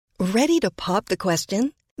Ready to pop the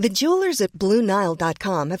question? The jewelers at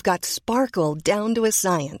BlueNile.com have got sparkle down to a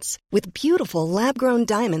science with beautiful lab-grown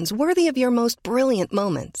diamonds worthy of your most brilliant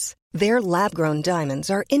moments. Their lab-grown diamonds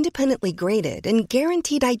are independently graded and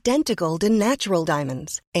guaranteed identical to natural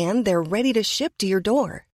diamonds, and they're ready to ship to your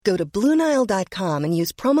door. Go to BlueNile.com and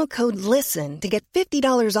use promo code LISTEN to get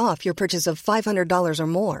 $50 off your purchase of $500 or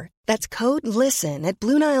more. That's code LISTEN at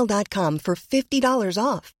BlueNile.com for $50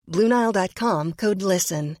 off. BlueNile.com, code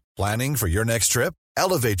LISTEN. Planning for your next trip?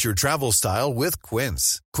 Elevate your travel style with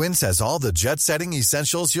Quince. Quince has all the jet-setting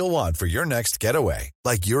essentials you'll want for your next getaway,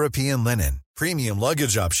 like European linen, premium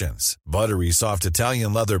luggage options, buttery soft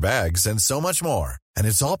Italian leather bags, and so much more. And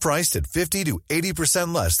it's all priced at 50 to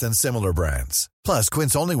 80% less than similar brands. Plus,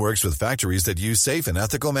 Quince only works with factories that use safe and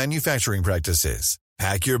ethical manufacturing practices.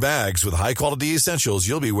 Pack your bags with high-quality essentials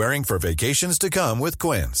you'll be wearing for vacations to come with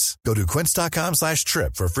Quince. Go to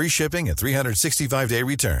quince.com/trip for free shipping and 365-day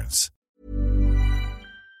returns.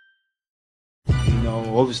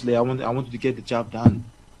 Obviously, I wanted to get the job done.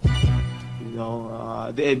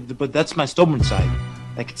 But that's my stubborn side.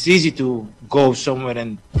 Like, it's easy to go somewhere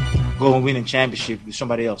and go and win a championship with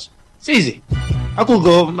somebody else. It's easy. I could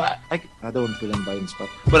go. I don't want to put anybody in the spot,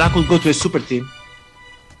 but I could go to a super team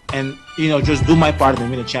and just do my part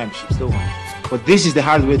and win a championship. Still won. But this is the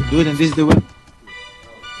hard way to do it, and this is the way.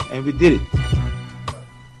 And we did it.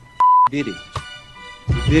 We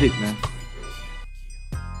did it, man.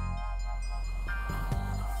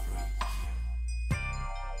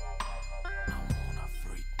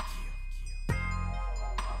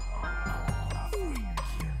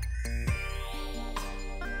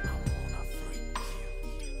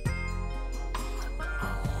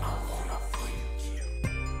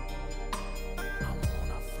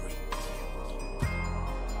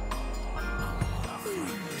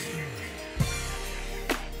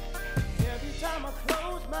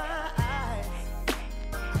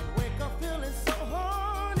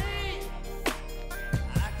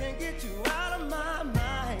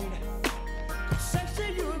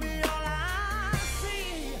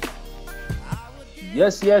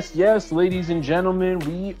 Yes, ladies and gentlemen,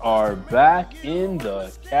 we are back in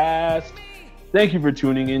the cast. Thank you for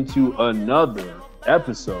tuning into another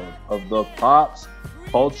episode of the Pops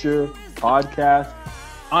Culture Podcast.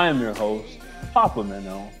 I am your host, Papa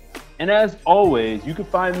Minnow. And as always, you can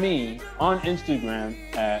find me on Instagram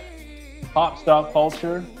at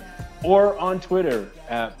PopStopCulture or on Twitter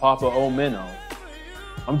at Papa O Minnow.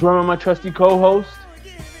 I'm joined by my trusty co-host,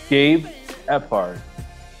 Gabe Epard.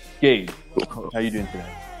 Gabe, how you doing today?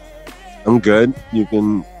 I'm good. You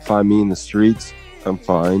can find me in the streets. I'm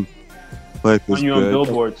fine. Life is you good. On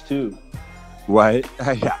billboards too. What?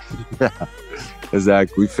 Yeah.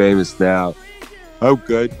 Exactly. Famous now. Oh,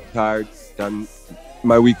 good. Tired. Done.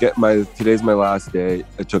 My weekend. Today's my last day.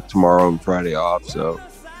 I took tomorrow and Friday off. So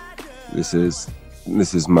this is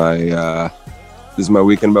my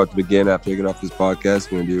weekend about to begin. After I get off this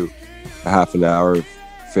podcast, I'm gonna do a half an hour of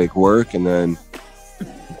fake work and then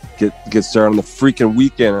get started on the freaking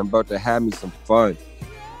weekend. I'm about to have me some fun.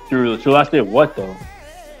 It's your last day of what though?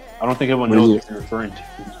 I don't think everyone knows what you're referring to.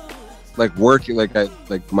 Like working,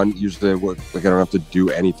 Monday, usually I work, like I don't have to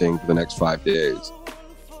do anything for the next 5 days.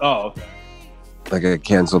 Oh, okay. Like I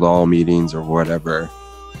canceled all meetings or whatever,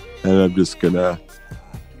 and I'm just gonna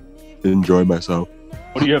enjoy myself.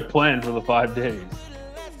 What do you have planned for the 5 days?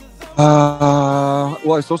 Well, I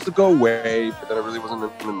was supposed to go away, but then I really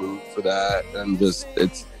wasn't in the mood for that. And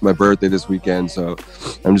it's my birthday this weekend, so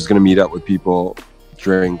I'm just gonna meet up with people,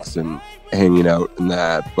 drinks and hanging out and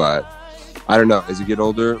that. But I don't know. As you get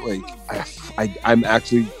older, like I'm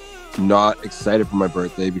actually not excited for my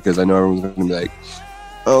birthday because I know everyone's gonna be like,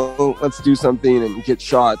 "Oh, let's do something and get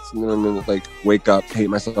shots," and then I'm gonna like wake up, hate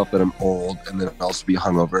myself that I'm old, and then also be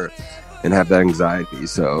hungover and have that anxiety.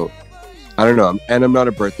 So I don't know. And I'm not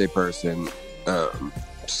a birthday person.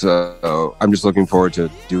 So I'm just looking forward to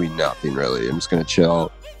doing nothing really. I'm just going to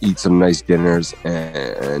chill, eat some nice dinners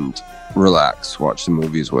and relax, watch some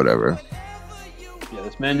movies, whatever. Yeah,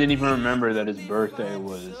 this man didn't even remember that his birthday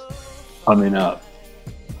was coming up.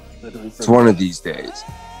 It's one of these days.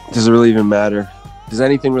 Does it really even matter? Does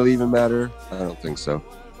anything really even matter? I don't think so.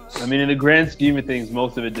 I mean, in the grand scheme of things,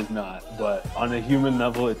 most of it does not. But on a human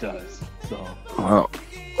level, it does. So. Well,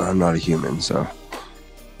 I'm not a human, so.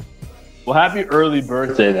 Well, happy early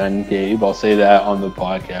birthday then, Gabe. I'll say that on the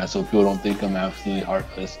podcast so people don't think I'm absolutely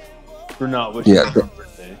heartless for not wishing you happy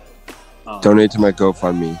birthday. Donate to my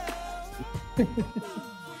GoFundMe.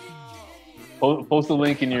 Post a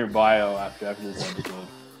link in your bio after this episode.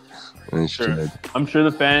 I'm sure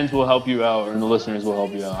the fans will help you out, and the listeners will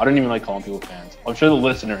help you out. I don't even like calling people fans. I'm sure the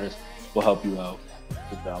listeners will help you out.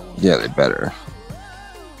 with that one. Yeah, they better.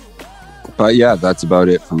 But yeah, that's about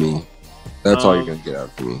it for me. That's all you're gonna get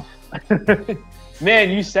out for me. Man,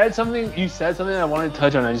 you said something I wanted to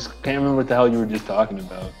touch on. I just can't remember what the hell you were just talking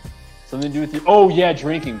about. Something to do with you. Oh yeah,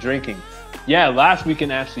 drinking. Yeah, last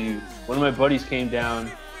weekend actually, one of my buddies came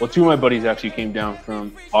down. Well, two of my buddies actually came down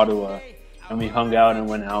from Ottawa, and we hung out and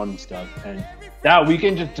went out and stuff. And that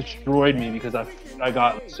weekend just destroyed me because I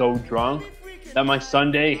got so drunk that my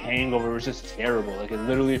Sunday hangover was just terrible. Like, it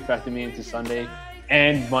literally affected me into Sunday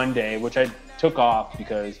and Monday, which I took off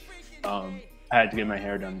because I had to get my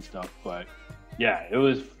hair done and stuff. But yeah, it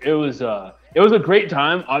was a great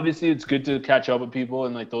time. Obviously, it's good to catch up with people,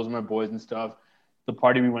 and like, those are my boys and stuff. The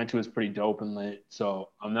party we went to was pretty dope and lit, so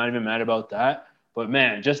I'm not even mad about that. But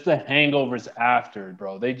man, just the hangovers after,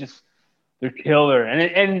 bro, they're killer.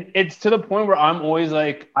 And it's to the point where I'm always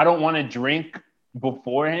like, I don't want to drink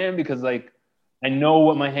beforehand because, like, I know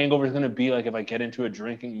what my hangover is going to be like if I get into a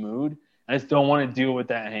drinking mood. I just don't want to deal with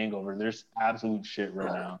that hangover. There's absolute shit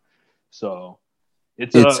right now. So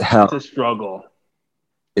it's a struggle.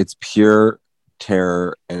 It's pure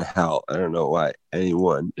terror and hell. I don't know why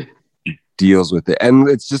anyone deals with it. And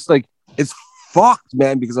it's just like, it's fucked,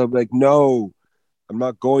 man, because I'm like, no, I'm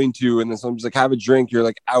not going to. And then someone's like, have a drink. You're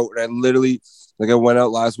like out. And I literally, like, I went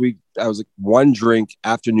out last week. I was like, one drink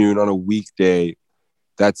afternoon on a weekday.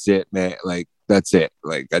 That's it, man. Like, that's it.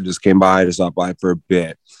 Like, I just came by to stop by for a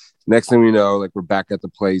bit. Next thing we know, like, we're back at the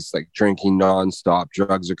place, like, drinking nonstop.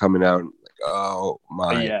 Drugs are coming out. Like, oh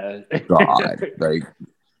my God. Like,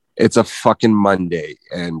 it's a fucking Monday,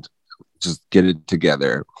 and just get it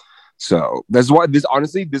together. So that's why this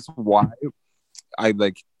is why I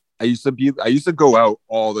used to go out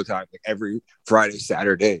all the time, like every Friday,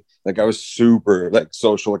 Saturday. Like, I was super like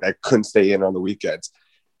social. Like, I couldn't stay in on the weekends.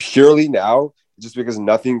 Purely now, just because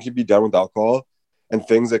nothing can be done with alcohol, and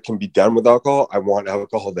things that can be done with alcohol, I want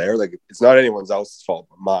alcohol there. Like, it's not anyone else's fault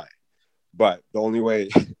but mine. But the only way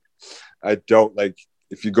I don't, like,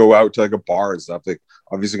 if you go out to like a bar and stuff, like,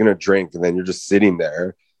 obviously gonna drink, and then you're just sitting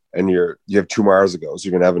there, and you have 2 more hours to go, so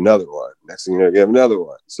you're gonna have another one. Next thing you know, you have another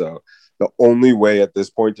one. So the only way at this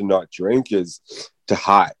point to not drink is to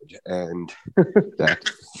hide, and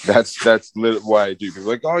that's literally why I do. People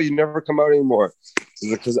are like, oh, you never come out anymore. It's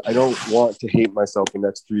because I don't want to hate myself the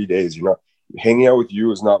next 3 days. You're not hanging out with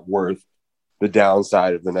you is not worth the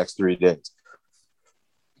downside of the next 3 days.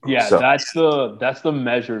 Yeah, so that's the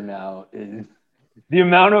measure now, is the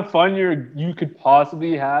amount of fun you could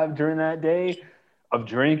possibly have during that day of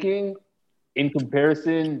drinking in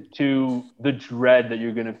comparison to the dread that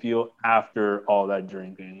you're going to feel after all that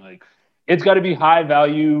drinking. Like, it's got to be high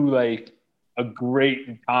value, like a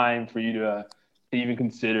great time for you to even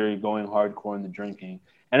consider going hardcore in the drinking.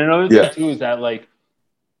 And another thing too is that, like,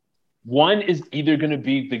 one is either going to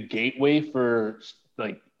be the gateway for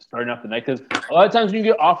like starting off the night, because a lot of times when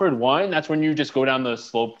you get offered wine, that's when you just go down the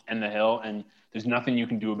slope and the hill and there's nothing you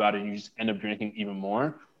can do about it, and you just end up drinking even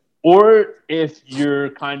more. Or if you're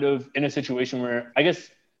kind of in a situation where, I guess,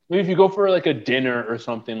 maybe if you go for like a dinner or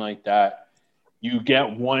something like that, you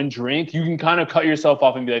get one drink, you can kind of cut yourself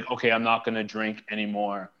off and be like, okay, I'm not going to drink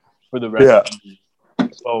anymore for the rest of the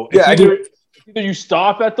night. So it's either you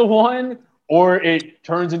stop at the one, or it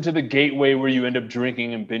turns into the gateway where you end up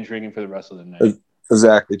drinking and binge drinking for the rest of the night.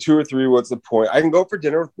 Exactly. 2 or 3, what's the point? I can go for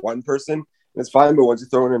dinner with one person, and it's fine, but once you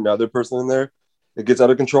throw in another person in there, it gets out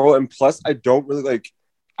of control. And plus, I don't really like,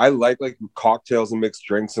 I like cocktails and mixed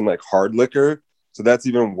drinks and like hard liquor. So that's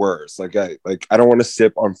even worse. Like, I don't want to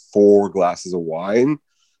sip on 4 glasses of wine.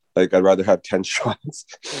 Like, I'd rather have 10 shots.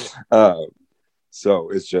 So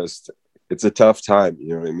it's a tough time.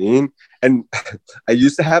 You know what I mean? And I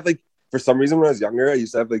used to have, like, for some reason when I was younger, I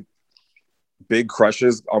used to have like big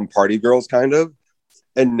crushes on party girls, kind of.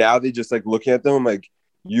 And now they just, like, looking at them, I'm like,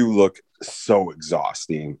 you look so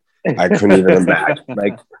exhausting. I couldn't even imagine.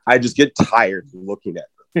 Like, I just get tired looking at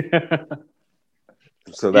them.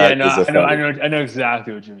 So that I know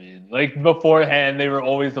exactly what you mean. Like, beforehand, they were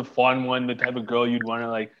always the fun one, the type of girl you'd want to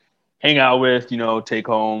like hang out with, take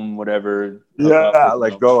home, whatever. Yeah,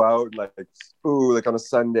 like go out, like on a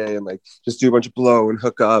Sunday, and like just do a bunch of blow and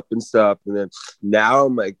hook up and stuff. And then now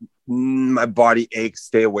I'm like, my body aches.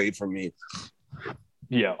 Stay away from me.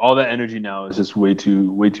 Yeah, all that energy now is just way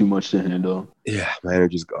too much to handle. Yeah, my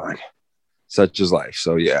energy's gone. Such is life.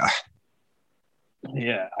 So yeah.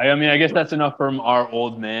 Yeah, I mean, I guess that's enough from our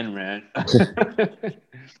old man rant.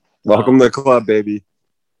 Welcome to the club, baby.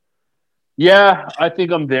 Yeah, I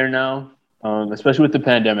think I'm there now, especially with the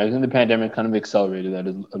pandemic. I think the pandemic kind of accelerated that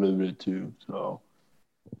a little bit too. So,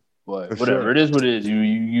 but whatever, it is what it is.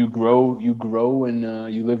 You grow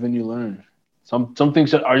and you live and you learn. Some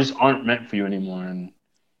things that aren't meant for you anymore, and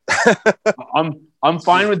I'm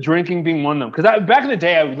fine with drinking being one of them. Because back in the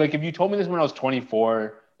day, I was like, if you told me this when I was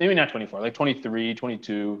 24, maybe not 24, like 23,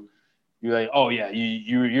 22, you're like, oh yeah,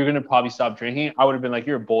 you're gonna probably stop drinking. I would have been like,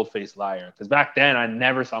 you're a bold-faced liar. Because back then, I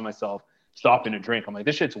never saw myself stopping to drink. I'm like,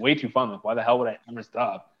 this shit's way too fun. Like, why the hell would I ever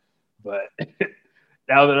stop? But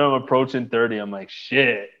now that I'm approaching 30, I'm like,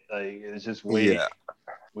 shit. Like, it's just way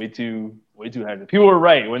too hard. People were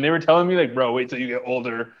right when they were telling me, like, bro, wait till you get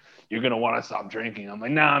older, you're gonna want to stop drinking. I'm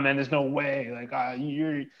like, nah, man, there's no way. Like,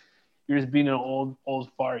 you're just being an old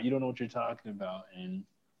fart. You don't know what you're talking about. And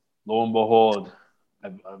lo and behold,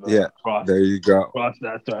 I've there you go. Crossed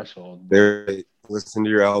that threshold. There, listen to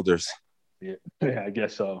your elders. Yeah, I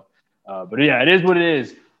guess so. But yeah, it is what it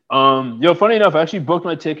is. Funny enough, I actually booked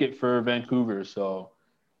my ticket for Vancouver, so.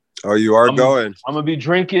 Oh, you are going? I'm gonna be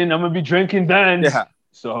drinking then. Yeah.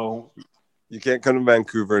 So. You can't come to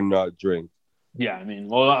Vancouver and not drink. Yeah, I mean,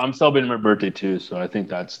 well, I'm celebrating my birthday too, so I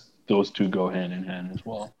think those two go hand in hand as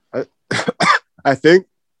well. I think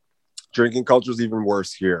drinking culture is even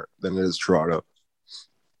worse here than it is Toronto.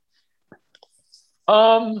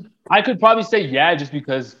 I could probably say yeah, just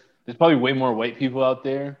because there's probably way more white people out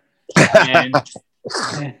there, and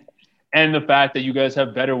and the fact that you guys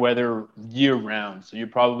have better weather year round, so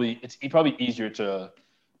it's probably easier to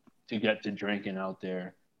get to drinking out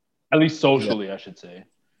there, at least socially, I should say.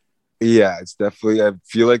 Yeah, it's definitely. I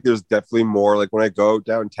feel like there's definitely more. Like when I go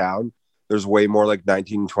downtown, there's way more like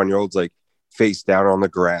 19, 20-year-olds like face down on the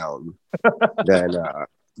ground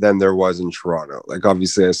than there was in Toronto. Like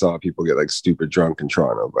obviously I saw people get like stupid drunk in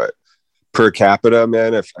Toronto, but per capita,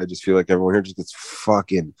 man, I just feel like everyone here just gets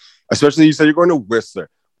fucking, especially you said you're going to Whistler.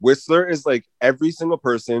 Whistler is like every single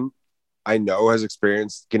person I know has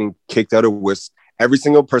experienced getting kicked out of Whistler. Every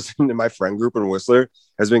single person in my friend group in Whistler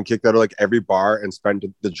has been kicked out of like every bar and spent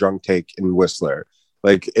the drunk take in Whistler.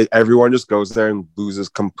 Like everyone just goes there and loses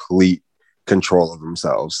complete control of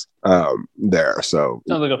themselves there. So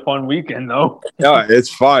sounds like a fun weekend though. Yeah,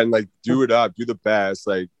 it's fun. Like do it up, do the best.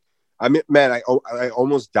 Like I mean, man, I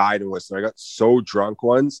almost died in Whistler. I got so drunk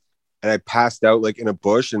once and I passed out like in a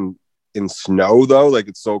bush and in snow though. Like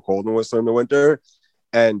it's so cold in Whistler in the winter.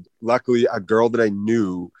 And luckily a girl that I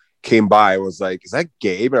knew came by and was like, is that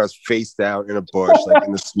Gabe? And I was face down in a bush, like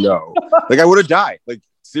in the snow. Like I would have died. Like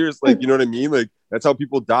seriously, like, you know what I mean? Like that's how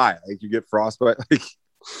people die. Like you get frostbite. Like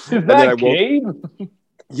is that Gabe?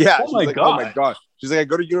 Yeah. Oh my like, god. Oh my god. She's like, I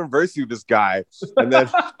go to university with this guy. And then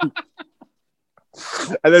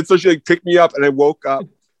and then so she like picked me up and I woke up.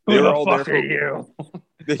 Who the fuck are you?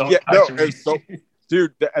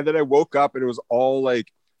 Dude, and then I woke up and it was all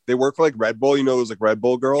like they work for like Red Bull, you know, those like Red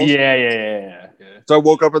Bull girls. Yeah. So I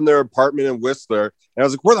woke up in their apartment in Whistler and I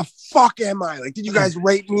was like, where the fuck am I? Like, did you guys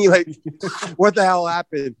rape me? Like, what the hell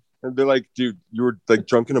happened? And they're like, dude, you were like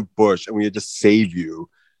drunk in a bush and we had to save you.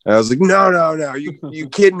 And I was like, no, you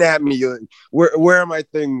kidnapped me. Like, where are my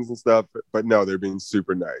things and stuff? But no, they're being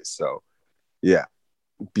super nice. So yeah,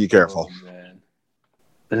 be careful. Oh, man.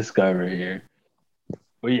 This guy right here.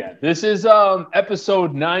 But yeah, this is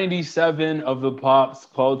episode 97 of the Pops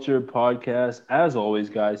Culture Podcast. As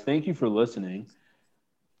always, guys, thank you for listening.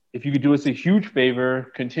 If you could do us a huge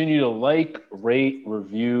favor, continue to like, rate,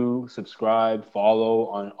 review, subscribe, follow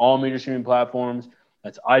on all major streaming platforms.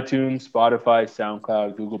 That's iTunes, Spotify,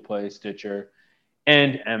 SoundCloud, Google Play, Stitcher,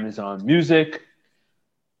 and Amazon Music.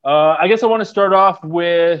 I guess I want to start off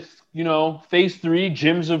with, phase 3,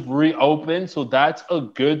 gyms have reopened. So that's a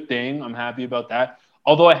good thing. I'm happy about that.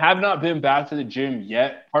 Although I have not been back to the gym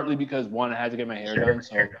yet, partly because, one, I had to get my hair done.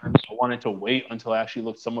 So I wanted to wait until I actually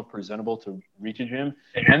looked somewhat presentable to reach a gym.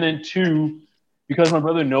 And then 2, because my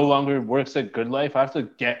brother no longer works at Good Life, I have to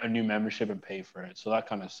get a new membership and pay for it. So that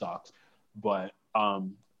kind of sucks. But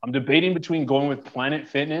I'm debating between going with Planet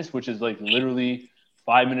Fitness, which is like literally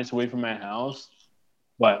 5 minutes away from my house.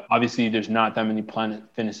 But obviously there's not that many Planet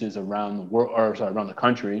Fitnesses around the world, around the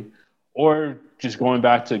country. Or just going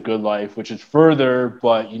back to Good Life, which is further,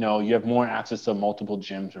 but, you have more access to multiple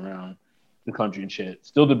gyms around the country and shit.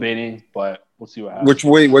 Still debating, but we'll see what happens.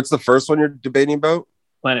 What's the first one you're debating about?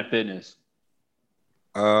 Planet Fitness.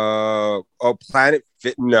 Planet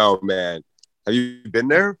Fit. No, man. Have you been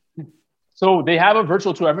there? So they have a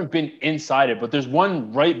virtual tour. I haven't been inside it, but there's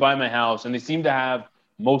one right by my house, and they seem to have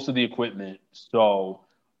most of the equipment. So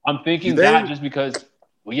I'm thinking that just because,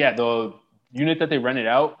 the unit that they rented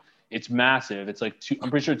out, it's massive. It's like I'm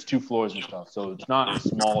pretty sure it's 2 floors and stuff. So it's not a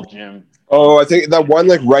small gym. Oh, I think that one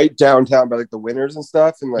like right downtown by like the Winners and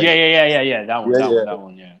stuff. And like yeah. That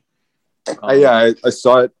one. I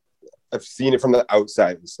saw it. I've seen it from the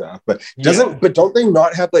outside and stuff. But don't they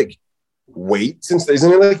not have like weights and stuff?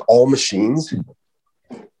 Isn't it like all machines?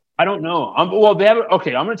 I don't know. Well, they have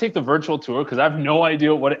okay. I'm gonna take the virtual tour because I have no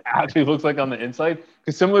idea what it actually looks like on the inside.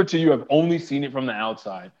 Because similar to you, I've only seen it from the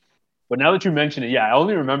outside. But now that you mention it, yeah, I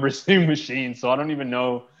only remember seeing machines, so I don't even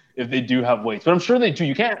know if they do have weights. But I'm sure they do.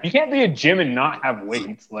 You can't be a gym and not have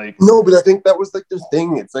weights. Like no, but I think that was like their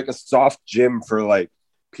thing. It's like a soft gym for like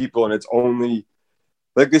people, and it's only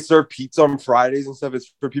like they serve pizza on Fridays and stuff.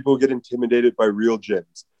 It's for people who get intimidated by real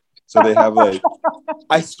gyms. So they have like,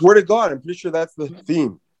 I swear to God, I'm pretty sure that's the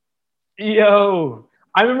theme. Yo,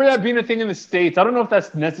 I remember that being a thing in the States. I don't know if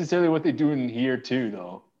that's necessarily what they do in here too,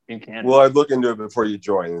 though, in Canada. Well, I'd look into it before you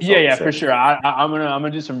join. Yeah, for sure. I'm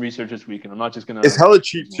gonna do some research this weekend. I'm not just gonna. It's hella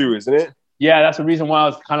cheap too, isn't it? Yeah, that's the reason why I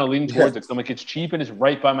was kind of leaning towards it. I'm like, it's cheap and it's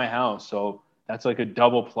right by my house, so that's like a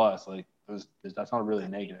double plus. Like, that's not really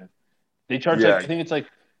negative. They charge like, I think it's like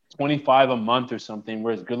 $25 a month or something,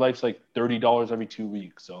 whereas Good Life's like $30 every 2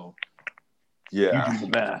 weeks. So yeah, you do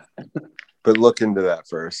the math. But look into that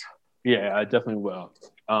first. Yeah, I definitely will.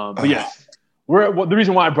 But yes, the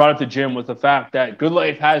reason why I brought up the gym was the fact that Good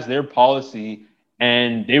Life has their policy,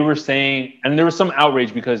 and they were saying, and there was some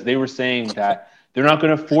outrage because they were saying that they're not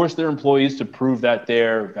going to force their employees to prove that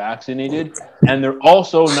they're vaccinated, and they're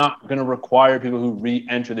also not going to require people who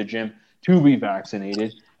re-enter the gym to be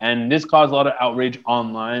vaccinated. And this caused a lot of outrage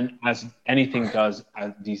online, as anything does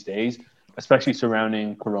these days, especially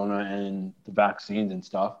surrounding Corona and the vaccines and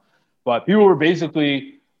stuff. But people were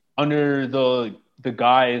basically under the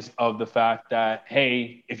guise of the fact that,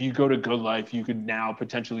 hey, if you go to Good Life, you could now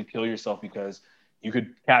potentially kill yourself because you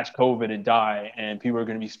could catch COVID and die, and people are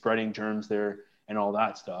going to be spreading germs there and all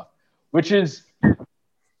that stuff, which is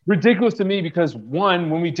ridiculous to me because, one,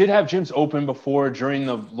 when we did have gyms open before during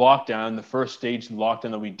the lockdown, the first stage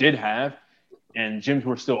lockdown that we did have, and gyms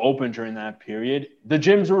were still open during that period, the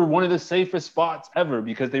gyms were one of the safest spots ever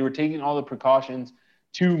because they were taking all the precautions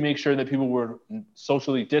to make sure that people were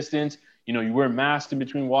socially distanced. You know, you wear masks in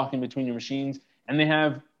between walking between your machines, and they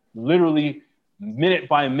have literally minute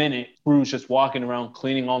by minute crews just walking around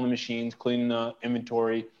cleaning all the machines, cleaning the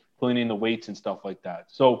inventory, cleaning the weights and stuff like that.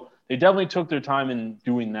 So they definitely took their time in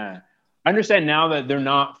doing that. I understand now that they're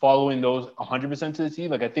not following those 100% to the T.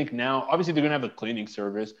 Like, I think now, obviously they're going to have a cleaning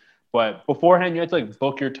service, but beforehand you had to like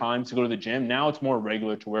book your time to go to the gym. Now it's more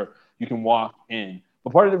regular to where you can walk in.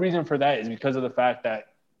 But part of the reason for that is because of the fact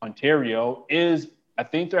that Ontario is, I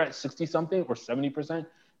think they're at 60 something or 70%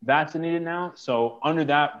 vaccinated now. So under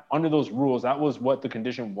those rules, that was what the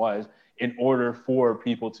condition was in order for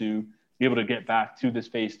people to be able to get back to this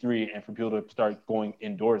phase 3 and for people to start going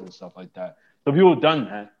indoors and stuff like that. So people have done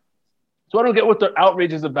that. So I don't get what the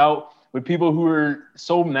outrage is about with people who are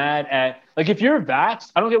so mad at, like, if you're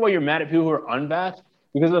vaxxed, I don't get why you're mad at people who are unvaxxed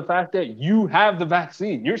because of the fact that you have the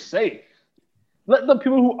vaccine. You're safe. Let the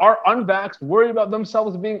people who are unvaxxed worry about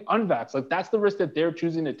themselves being unvaxxed. Like, that's the risk that they're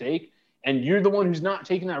choosing to take, and you're the one who's not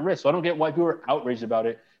taking that risk. So I don't get why people are outraged about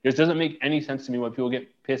it. It just doesn't make any sense to me why people get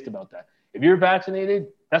pissed about that. If you're vaccinated,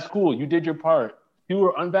 that's cool. You did your part. People who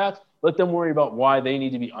are unvaxxed, let them worry about why they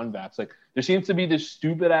need to be unvaxxed. Like, there seems to be this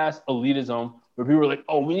stupid-ass elitism where people are like,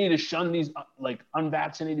 oh, we need to shun these, like,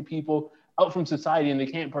 unvaccinated people out from society, and they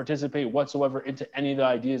can't participate whatsoever into any of the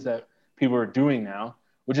ideas that people are doing now,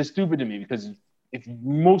 which is stupid to me because if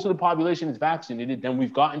most of the population is vaccinated, then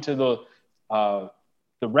we've gotten to the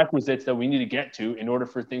requisites that we need to get to in order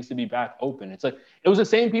for things to be back open. It's like, it was the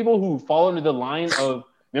same people who fall under the line of,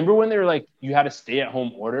 remember when they were like, you had a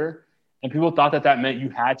stay-at-home order, and people thought that meant you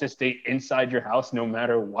had to stay inside your house no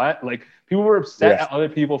matter what? Like, people were upset at other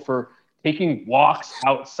people for taking walks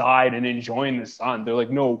outside and enjoying the sun. They're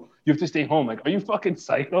like, no, you have to stay home. Like, are you fucking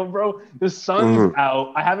psycho, bro? The sun's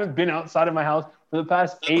out. I haven't been outside of my house for the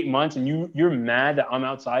past 8 months, and you're mad that I'm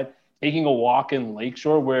outside taking a walk in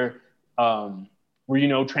Lakeshore where you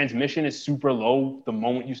know, transmission is super low the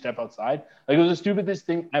moment you step outside. Like, it was the stupidest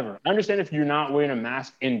thing ever. I understand if you're not wearing a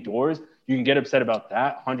mask indoors, you can get upset about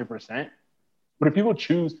that 100%. But if people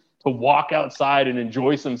choose to walk outside and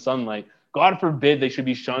enjoy some sunlight, God forbid they should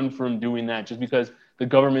be shunned from doing that just because the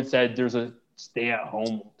government said there's a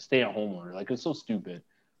stay-at-home order. Like, it's so stupid.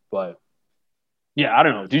 But yeah, I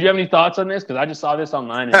don't know. Did you have any thoughts on this? Because I just saw this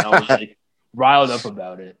online and I was like riled up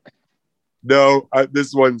about it. No,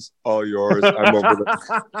 this one's all yours. I'm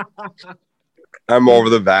over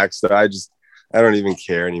the vax. So I don't even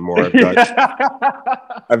care anymore.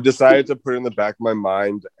 I've decided to put it in the back of my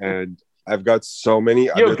mind, and I've got so many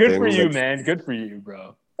other things. Good for you, man. Good for you,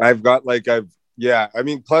 bro. I've got I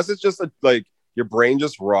mean, plus it's just like your brain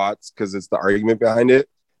just rots because it's the argument behind it.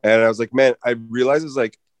 And I was like, man, I realized it's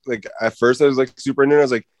like at first I was like super into it. I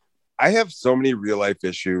was like, I have so many real life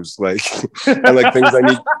issues, like, and like things I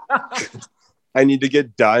need I need to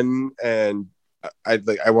get done, and I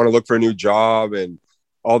want to look for a new job and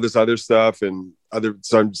all this other stuff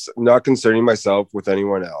so I'm just not concerning myself with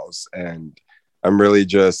anyone else, and I'm really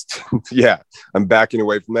just I'm backing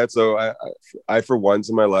away from that. So I for once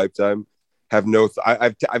in my lifetime have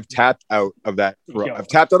I've tapped out of that. I've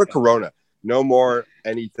tapped out of Corona. No more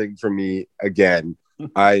anything for me again.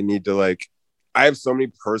 I need to I have so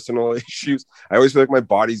many personal issues. I always feel like my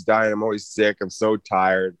body's dying. I'm always sick. I'm so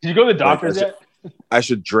tired. Did you go to the doctors yet? I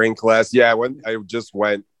should drink less. Yeah, I just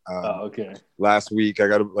went okay. Last week. I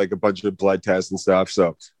got a bunch of blood tests and stuff.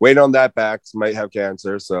 So waiting on that back. Might have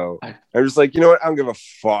cancer. So I'm just you know what? I don't give a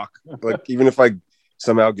fuck. Even if I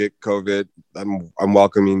somehow get COVID, I'm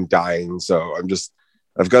welcoming dying. So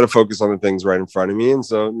I've got to focus on the things right in front of me. And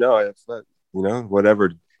so no,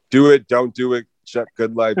 whatever. Do it. Don't do it. Shut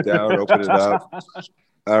Good Life down. Open it up.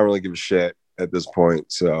 I don't really give a shit at this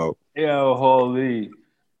point. So holy.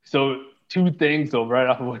 So 2 things though, right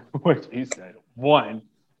off of what you said. 1,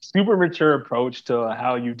 super mature approach to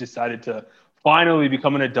how you decided to finally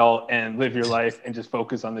become an adult and live your life and just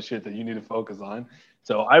focus on the shit that you need to focus on.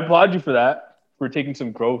 So I applaud you for that, for taking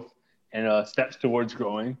some growth and steps towards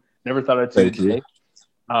growing. Never thought I'd say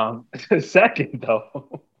it. Second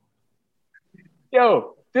though,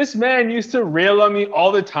 this man used to rail on me all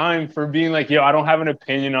the time for being I don't have an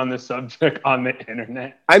opinion on the subject on the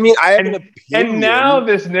internet. I mean, I have an opinion. And now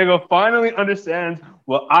this nigga finally understands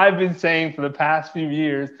what I've been saying for the past few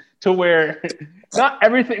years, to where not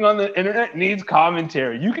everything on the internet needs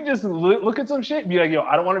commentary. You can just look at some shit and be like,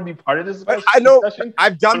 I don't want to be part of this. I know.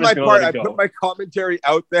 I've done my part. I put my commentary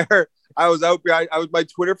out there. I was out behind. My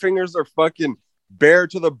Twitter fingers are fucking bare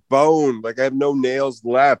to the bone. I have no nails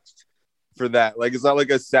left for that. It's not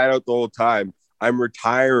I sat out the whole time. I'm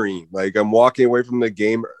retiring. I'm walking away from the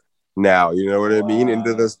game now. You know what I mean?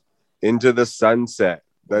 Into the sunset.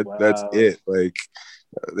 That's it.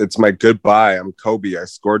 It's my goodbye. I'm Kobe. I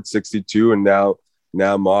scored 62 and now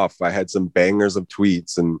I'm off. I had some bangers of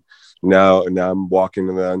tweets and now I'm walking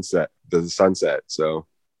to the sunset. So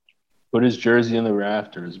put his jersey in the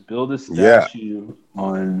rafters, build a statue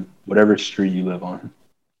on whatever street you live on.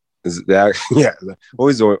 Is that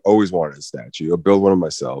always wanted a statue. I'll build one of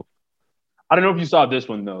myself. I don't know if you saw this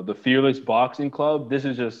one though, the Fearless Boxing Club.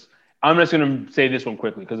 I'm just gonna say this one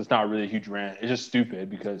quickly because it's not really a huge rant. It's just stupid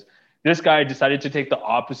because this guy decided to take the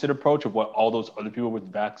opposite approach of what all those other people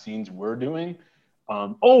with vaccines were doing.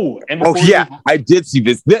 I did see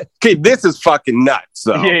this. This is fucking nuts.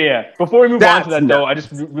 So. Yeah. Before we move on to that, though, I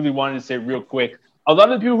just really wanted to say real quick, a lot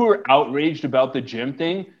of the people who are outraged about the gym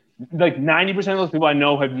thing, 90% of those people I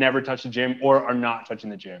know have never touched the gym or are not touching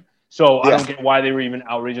the gym. So I don't get why they were even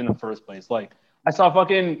outraged in the first place. I saw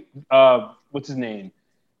fucking, what's his name?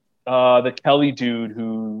 The Kelly dude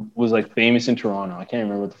who was famous in Toronto. I can't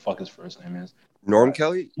remember what the fuck his first name is. Norm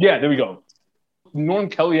Kelly? Yeah, there we go. Norm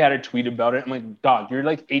Kelly had a tweet about it. I'm like, dog, you're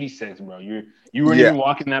 86, bro. You weren't even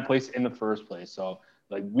walking that place in the first place. So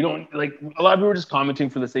we don't a lot of people are just commenting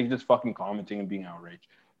for the sake of just fucking commenting and being outraged.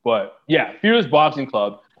 But yeah, Fearless Boxing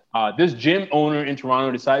Club. This gym owner in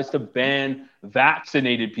Toronto decides to ban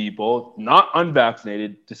vaccinated people, not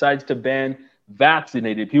unvaccinated, decides to ban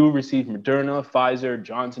vaccinated people who receive Moderna, Pfizer,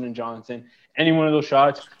 Johnson & Johnson, any one of those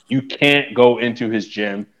shots. You can't go into his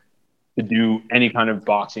gym to do any kind of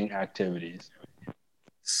boxing activities.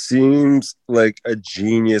 Seems like a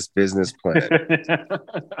genius business plan.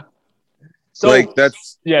 So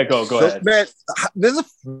that's go ahead. Man, this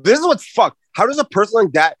is what's fucked. How does a person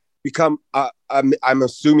like that become I'm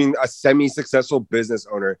assuming a semi-successful business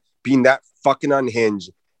owner, being that fucking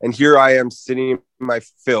unhinged? And here I am sitting in my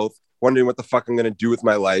filth, wondering what the fuck I'm gonna do with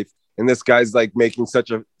my life. And this guy's making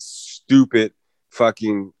such a stupid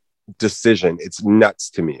fucking decision. It's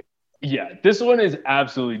nuts to me. Yeah, this one is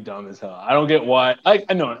absolutely dumb as hell. I don't get why.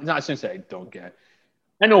 I know, not to say I don't get.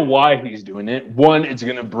 I know why he's doing it. One, it's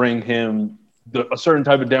going to bring him a certain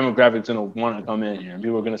type of demographic that's going to want to come in here, and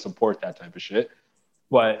people are going to support that type of shit.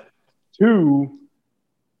 But 2,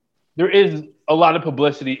 there is a lot of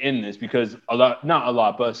publicity in this because not a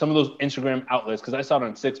lot, but some of those Instagram outlets, because I saw it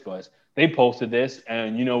on Six Plus, they posted this,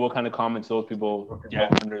 and you know what kind of comments those people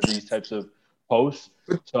get under these types of posts.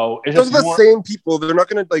 So it's those are the same people. They're not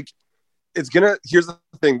going to here's the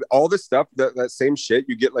thing, all this stuff, that same shit,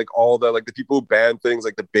 you get all the people who ban things,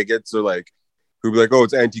 the bigots, or who be oh,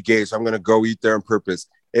 it's anti-gay, so I'm gonna go eat there on purpose.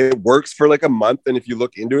 It works for a month, and if you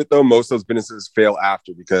look into it though, most of those businesses fail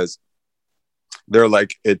after because they're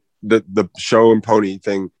the show and pony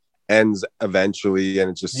thing ends eventually,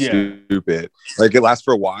 and it's just stupid. It lasts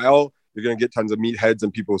for a while. You're gonna get tons of meatheads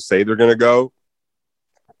and people say they're gonna go,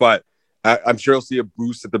 but I'm sure you'll see a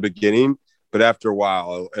boost at the beginning. But after a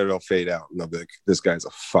while, it'll fade out, and they'll be like, "This guy's a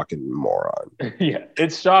fucking moron." Yeah,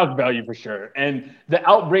 it's shock value for sure. And the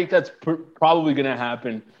outbreak that's probably going to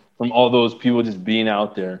happen from all those people just being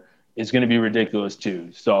out there is going to be ridiculous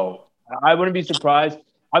too. So I wouldn't be surprised.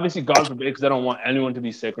 Obviously, God forbid, because I don't want anyone to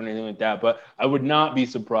be sick or anything like that. But I would not be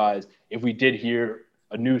surprised if we did hear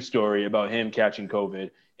a news story about him catching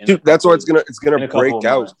COVID. Dude, that's why it's gonna break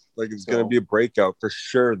out. Like it's gonna be a breakout for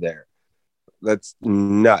sure. There, that's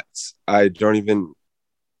nuts. I don't even.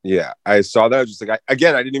 Yeah, I saw that. I was just like, I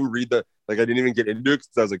didn't even read I didn't even get into it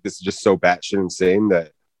because I was like, this is just so batshit insane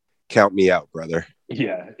that count me out, brother.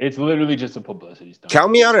 Yeah, it's literally just a publicity stunt.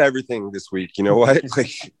 Count me out of everything this week. You know what?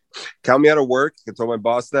 Like, count me out of work. I told my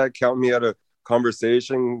boss that. Count me out of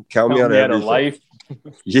conversation. Count me out of everything. Life.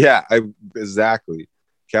 Yeah, exactly.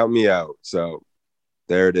 Count me out. So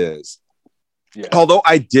there it is. Yeah. Although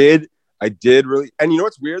I did really, and you know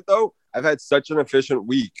what's weird though? I've had such an efficient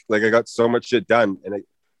week. Like I got so much shit done, and I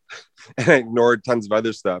ignored tons of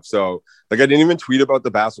other stuff. So like I didn't even tweet about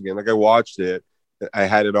the basketball game. Like I watched it, I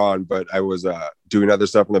had it on, but I was doing other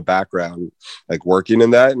stuff in the background, like working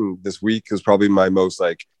in that. And this week is probably my most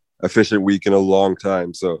like efficient week in a long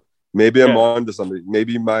time. So maybe I'm on to something.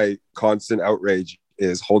 Maybe my constant outrage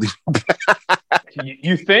is holding back.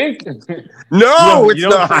 You think? No, it's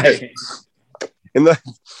not.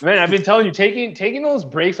 Man, I've been telling you, taking those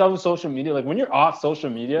breaks off of social media, like when you're off social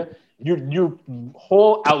media, your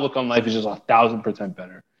whole outlook on life is just 1,000%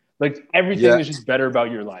 better. Like everything is just better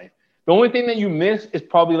about your life. The only thing that you miss is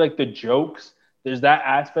probably like the jokes. There's that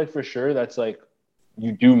aspect for sure that's like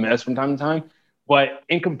you do miss from time to time. But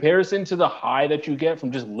in comparison to the high that you get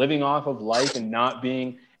from just living off of life and not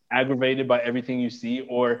being aggravated by everything you see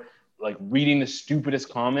or like reading the stupidest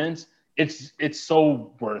comments, it's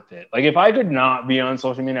so worth it. Like if I could not be on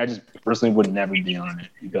social media, I just personally would never be on it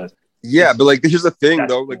because but like here's the thing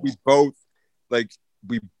though, like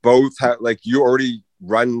we both have like you already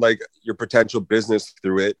run like your potential business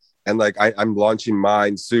through it, and like I'm launching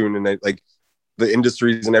mine soon, and like the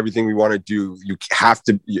industries and everything we want to do, you have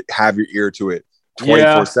to have your ear to it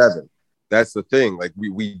 24/7. That's the thing. Like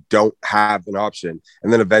we don't have an option.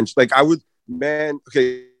 And then eventually, like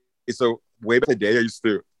so way back in the day, I used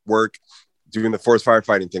to work doing the forest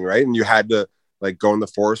firefighting thing, right? And you had to like go in the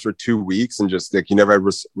forest for 2 weeks and just like you never had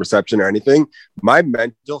reception or anything. My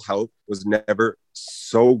mental health was never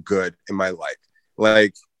so good in my life.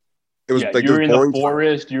 Like it was like you're in the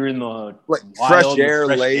forest, you're in the like wild, fresh air,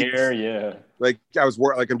 like I was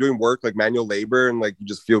I'm doing work like manual labor, and like you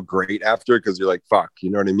just feel great after because you're like fuck, you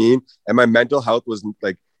know what I mean? And my mental health was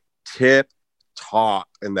like tip top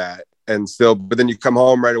in that, and still, but then you come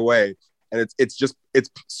home right away, and it's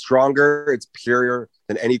stronger, it's purer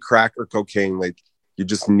than any crack or cocaine. Like you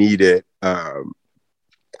just need it.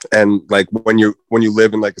 And like when you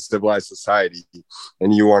live in like a civilized society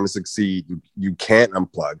and you want to succeed, you can't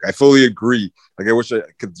unplug. I fully agree. Like I wish I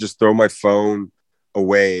could just throw my phone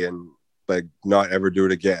away and like not ever do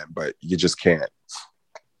it again, but you just can't.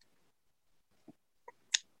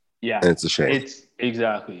 Yeah, and it's a shame. It's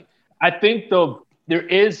exactly. I think though there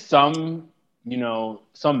is some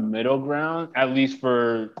middle ground, at least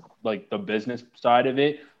for like the business side of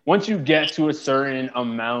it. Once you get to a certain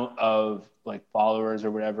amount of like followers or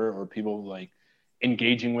whatever, or people like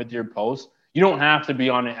engaging with your posts, you don't have to be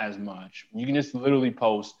on it as much. You can just literally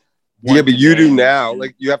post. Yeah, but you do now.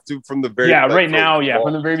 Like you have to from the very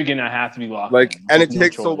from the very beginning, I have to be locked. Like, and it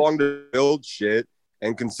takes so long to build shit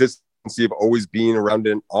and consistency of always being around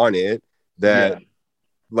and on it that,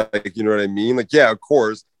 like, you know what I mean? Like, yeah, of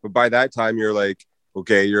course. But by that time, you're like,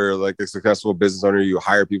 okay, you're like a successful business owner. You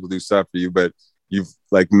hire people to do stuff for you, but you've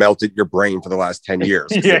like melted your brain for the last 10 years.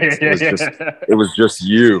 It was just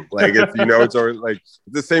you. Like, it's, you know, it's always like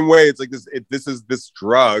the same way. It's like this is this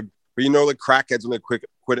drug, but you know, like crackheads when they quit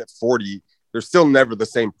at 40, they're still never the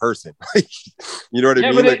same person. You know what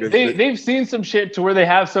I mean? But they've seen some shit to where they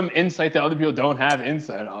have some insight that other people don't have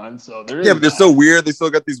insight on. So but they're so weird. They still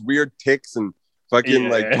got these weird tics and fucking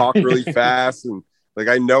like talk really fast. And like,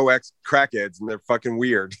 I know ex-crackheads and they're fucking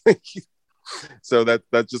weird. So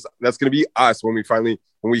that's gonna be us when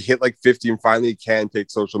we hit like 50 and finally can take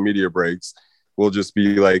social media breaks. We'll just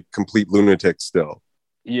be like complete lunatics still.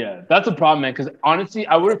 Yeah, that's a problem, man. Because honestly,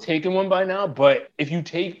 I would have taken one by now. But if you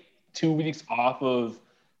take 2 weeks off of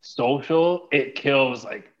social, it kills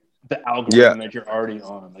like the algorithm that you're already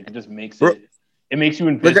on. Like it just makes it makes you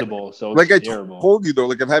invisible. Like I told you though,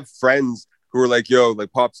 like I've had friends who are like, yo,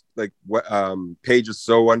 like Pop's like what Page is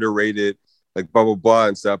so underrated. Like blah blah blah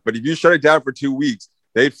and stuff, but if you shut it down for 2 weeks,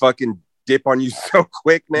 they'd fucking dip on you so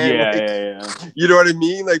quick, man. Yeah. You know what I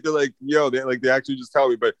mean? Like they're like, yo, they actually just tell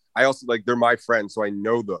me, but I also like they're my friends, so I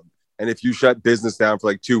know them, And if you shut business down for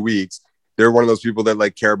like 2 weeks, they're one of those people that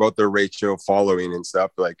like care about their ratio of following and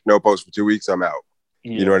stuff. Like, no post for 2 weeks, I'm out.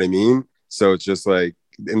 Yeah. You know what I mean? So it's just like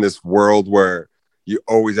in this world where you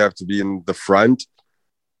always have to be in the front,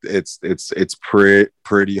 it's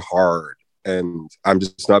pretty hard. And I'm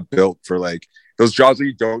just not built for like those jobs where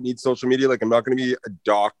you don't need social media. Like, I'm not going to be a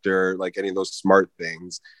doctor, like any of those smart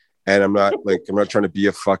things. And I'm not trying to be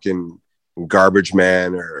a fucking garbage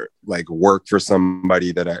man or like work for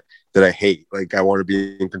somebody that I hate. Like, I want to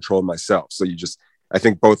be in control of myself. So I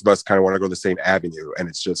think both of us kind of want to go the same avenue, and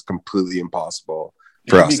it's just completely impossible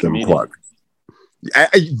for us to unplug.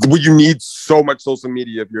 You need so much social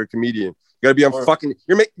media if you're a comedian. You gotta be on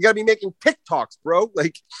you gotta be making TikToks, bro.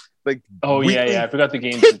 Like I forgot the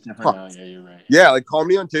game's different now. Yeah, you're right. Yeah, like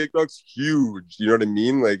comedy on TikTok's huge. You know what I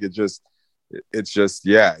mean? Like it's just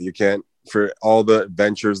you can't, for all the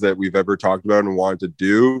ventures that we've ever talked about and wanted to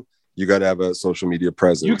do, you got to have a social media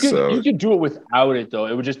presence. You could do it without it though.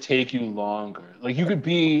 It would just take you longer. Like, you could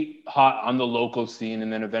be hot on the local scene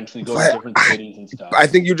and then eventually go to different cities and stuff. I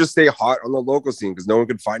think you just stay hot on the local scene because no one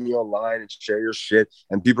can find you online and share your shit,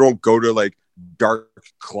 and people don't go to like dark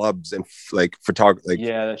clubs and like photography. Like,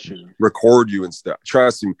 yeah, that's true. Record you and stuff.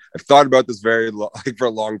 Trust me, I've thought about this for a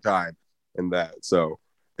long time, and that. So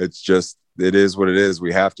it's just, it is what it is.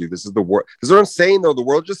 We have to. This is the world. This is what I'm saying though. The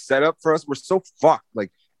world just set up for us. We're so fucked.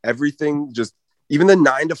 Like, everything, just even the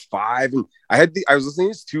 9 to 5. And I was listening to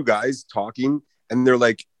these two guys talking, and they're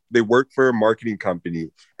like, they work for a marketing company,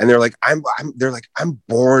 and they're like, I'm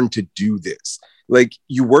born to do this. Like,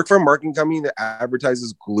 you work for a marketing company that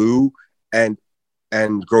advertises glue and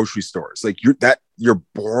grocery stores. Like, you're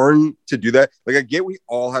born to do that. Like, I get we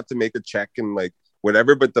all have to make a check and like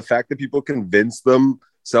whatever, but the fact that people convince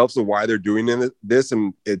themselves of why they're doing this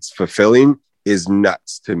and it's fulfilling is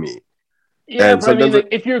nuts to me. Yeah, but I mean, like,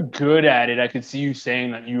 if you're good at it, I could see you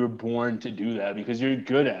saying that you were born to do that because you're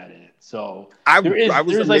good at it. So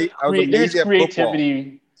there's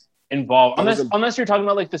creativity involved. Unless you're talking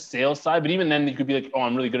about like the sales side, but even then you could be like, oh,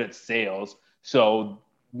 I'm really good at sales. So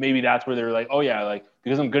maybe that's where they're like, oh yeah, like,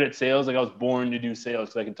 because I'm good at sales, like I was born to do sales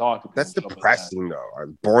because I can talk to people. That's depressing though.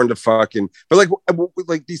 I'm born to fucking, but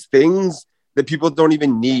like these things that people don't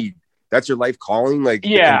even need. That's your life calling. Like,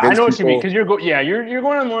 yeah, I know what you mean. Because you're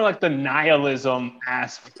going on more like the nihilism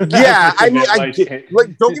aspect. Yeah, I mean, I get,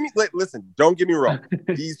 like, don't get me wrong.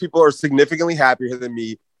 These people are significantly happier than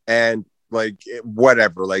me, and like,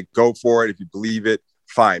 whatever, like, go for it if you believe it,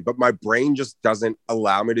 fine. But my brain just doesn't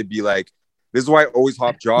allow me to be like, this is why I always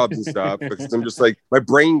hop jobs and stuff, because I'm just like, my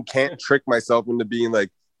brain can't trick myself into being like,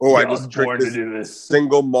 oh, I just tricked this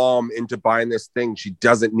single mom into buying this thing she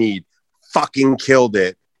doesn't need. Fucking killed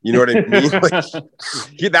it. You know what I mean?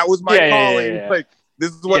 Like, that was my calling. Yeah. Like, this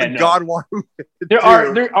is what God wanted me to do. There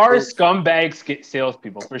are scumbag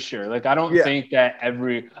salespeople for sure. Like, I don't think that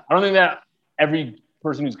every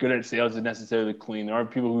person who's good at sales is necessarily clean. There are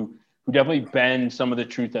people who definitely bend some of the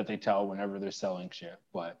truth that they tell whenever they're selling shit.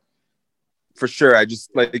 But for sure,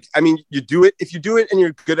 you do it. If you do it and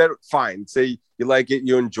you're good at it, fine. Say you like it,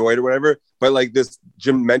 you enjoy it or whatever. But like this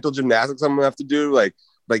mental gymnastics I'm gonna have to do, like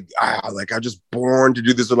I'm just born to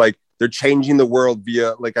do this. Or like, they're changing the world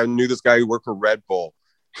via, like, I knew this guy who worked for Red Bull,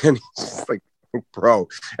 and he's just like, bro,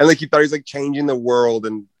 and like, he thought he's like changing the world,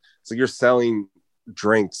 and it's like, you're selling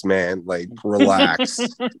drinks, man. Like, relax.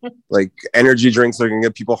 Like, energy drinks are gonna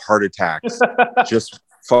get people heart attacks.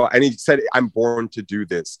 And he said, I'm born to do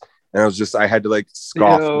this, and I had to like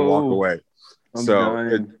scoff and walk away.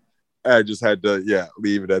 I just had to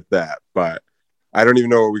leave it at that. But I don't even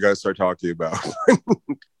know what we got to start talking about.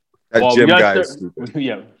 Gym guy is stupid.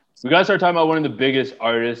 Yeah, we got to start talking about one of the biggest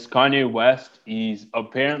artists, Kanye West. He's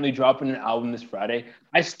apparently dropping an album this Friday.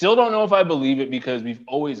 I still don't know if I believe it, because we've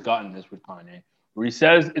always gotten this with Kanye, where he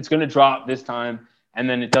says it's going to drop this time, and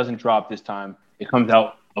then it doesn't drop this time. It comes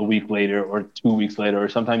out a week later or 2 weeks later, or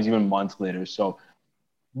sometimes even months later. So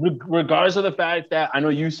regardless of the fact that I know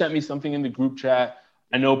you sent me something in the group chat,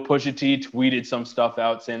 I know Pusha T tweeted some stuff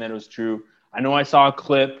out saying that it was true. I know I saw a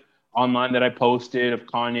clip online that I posted of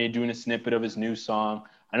Kanye doing a snippet of his new song.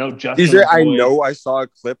 I know Justin. I know I saw a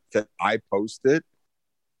clip that I posted.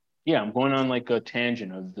 Yeah, I'm going on like a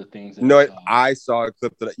tangent of the things. I saw a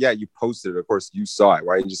clip that, you posted it. Of course, you saw it.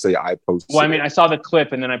 Why didn't you say I posted? Well, I mean, I saw the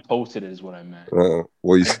clip and then I posted it is what I meant.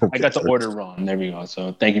 I got the order wrong. There we go.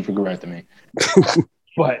 So thank you for correcting me.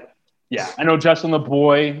 But yeah, I know Justin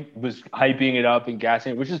LaBoy was hyping it up and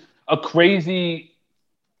gassing it, which is a crazy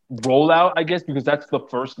rollout, I guess, because that's the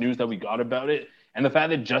first news that we got about it. And the fact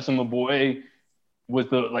that Justin LaBoy was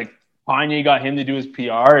Kanye got him to do his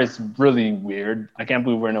PR is really weird. I can't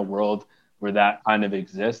believe we're in a world where that kind of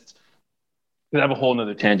exists. I have a whole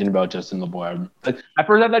nother tangent about Justin LeBoy. Like, at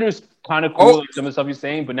first, I thought he was kind of cool, like some of the stuff he's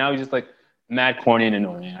saying, but now he's just like mad corny and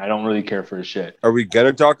annoying. I don't really care for his shit. Are we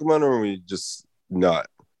gonna talk about him, or are we just not?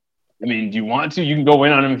 I mean, do you want to? You can go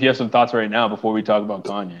in on him if you have some thoughts right now before we talk about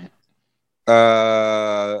Kanye.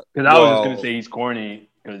 Because I was just gonna say he's corny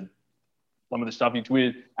because some of the stuff he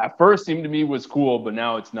tweeted at first seemed to me was cool, but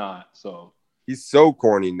now it's not. So. He's so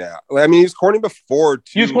corny now. I mean, he was corny before, too.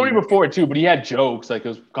 He was corny before, too, but he had jokes. Like, it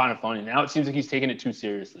was kind of funny. Now it seems like he's taking it too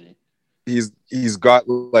seriously. He's got,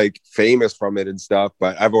 like, famous from it and stuff,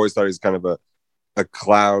 but I've always thought he's kind of a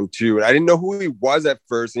clown, too. And I didn't know who he was at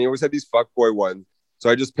first, and he always had these fuckboy ones. So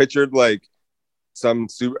I just pictured, like, some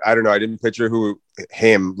super... I don't know. I didn't picture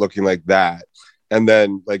him looking like that. And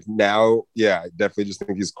then, like, now, yeah, I definitely just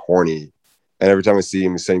think he's corny. And every time I see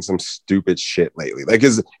him, he's saying some stupid shit lately. Like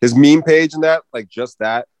his meme page and that, like just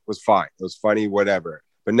that was fine. It was funny, whatever.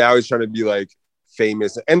 But now he's trying to be like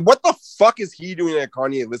famous. And what the fuck is he doing at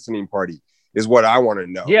Kanye listening party is what I want to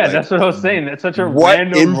know. Yeah, like, that's what I was saying. That's such a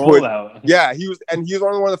random rollout. Yeah, he was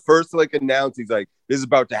only one of the first to like announce he's like, this is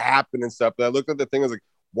about to happen and stuff. But I looked at the thing, I was like,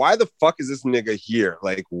 why the fuck is this nigga here?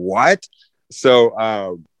 Like, what?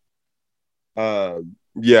 So,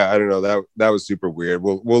 yeah, I don't know. That was super weird.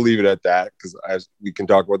 We'll leave it at that because we can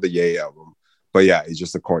talk about the Ye album. But yeah, he's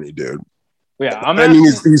just a corny dude. Yeah,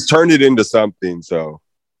 he's turned it into something. So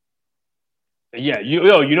yeah,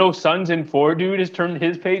 you know, Sons in 4 dude has turned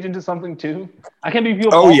his page into something too. I can't be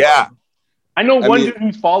people. Oh yeah, I know one dude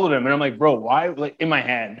who's followed him, and I'm like, bro, why? Like in my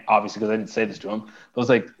head, obviously, because I didn't say this to him. I was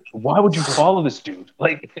like, why would you follow this dude?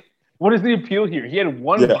 Like. What is the appeal here? He had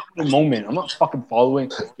one moment. I'm not fucking following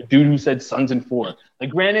the dude who said Sons in 4. Like,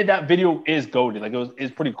 granted, that video is goated. Like,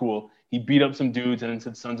 it's pretty cool. He beat up some dudes and then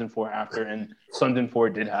said Sons in 4 after, and Sons in 4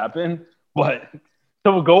 did happen. But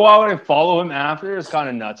to go out and follow him after is kind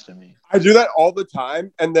of nuts to me. I do that all the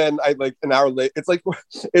time, and then I like an hour later.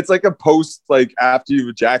 It's like a post like after you've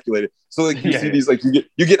ejaculated. So like you see these like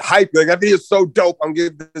you get hyped. Like that video is so dope. I'm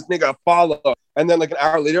giving this nigga a follow, and then like an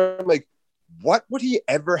hour later, I'm like, what would he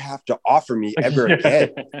ever have to offer me ever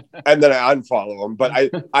again? And then I unfollow him. But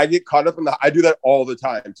I get caught up in I do that all the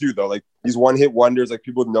time too, though. Like these one-hit wonders, like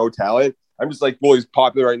people with no talent. I'm just like, well, he's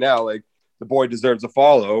popular right now. Like the boy deserves a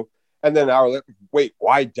follow. And then an hour later, wait,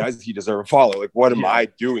 why does he deserve a follow? Like, what am I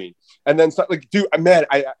doing? And then like, dude, man,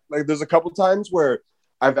 I like there's a couple times where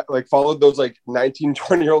I've like followed those like 19,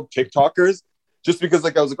 20-year-old TikTokers just because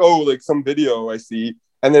like I was like, oh, like some video I see.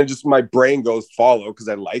 And then just my brain goes follow because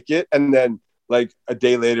I like it. And then like a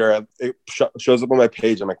day later, it shows up on my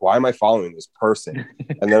page. I'm like, why am I following this person?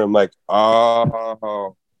 And then I'm like,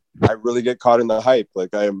 oh, I really get caught in the hype.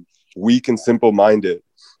 Like I am weak and simple-minded.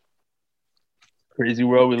 Crazy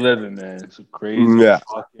world we live in, man. It's a crazy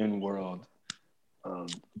fucking world.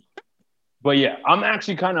 But yeah, I'm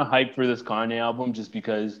actually kind of hyped for this Kanye album just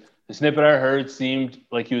because the snippet I heard seemed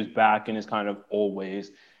like he was back in his kind of old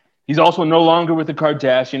ways. He's also no longer with the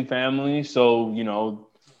Kardashian family, so you know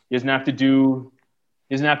he doesn't have to deal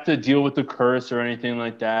with the curse or anything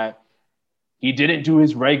like that. He didn't do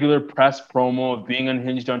his regular press promo of being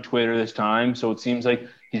unhinged on Twitter this time, so it seems like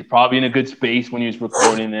he's probably in a good space when he was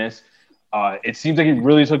recording this. It seems like he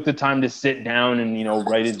really took the time to sit down and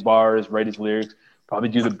write his bars, write his lyrics, probably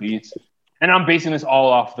do the beats. And I'm basing this all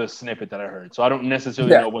off the snippet that I heard, so I don't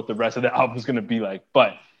necessarily know what the rest of the album is going to be like,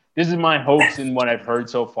 but this is my hopes in what I've heard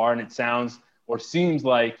so far, and it sounds or seems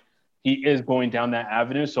like he is going down that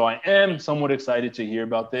avenue. So I am somewhat excited to hear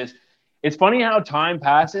about this. It's funny how time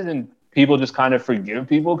passes and people just kind of forgive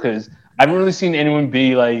people because I haven't really seen anyone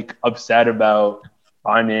be like upset about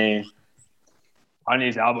Kanye's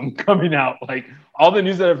album coming out. Like all the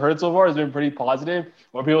news that I've heard so far has been pretty positive.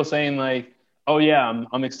 Or people saying like, "Oh yeah,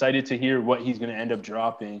 I'm excited to hear what he's going to end up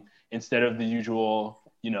dropping," instead of the usual,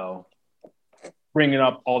 bringing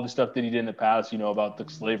up all the stuff that he did in the past, about the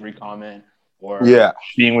slavery comment or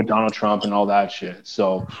being with Donald Trump and all that shit.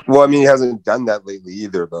 So, well, I mean, he hasn't done that lately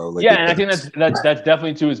either, though. Like, and I think that's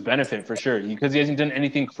definitely to his benefit for sure, because he hasn't done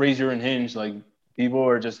anything crazier and hinged. Like people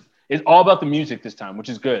are just, it's all about the music this time, which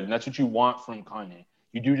is good, and that's what you want from Kanye.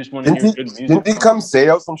 You do just want to hear good music. Didn't he come say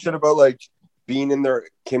out some shit about like being in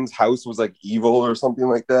Kim's house was like evil or something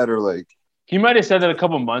like that, or like? He might have said that a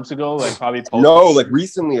couple months ago, like probably. No, like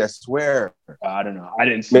recently, I swear. I don't know. I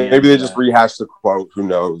didn't see. Maybe they just rehashed the quote. Who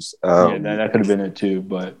knows? That could have been it too.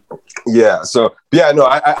 But yeah, so yeah, no,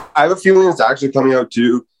 I have a feeling it's actually coming out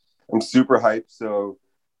too. I'm super hyped, so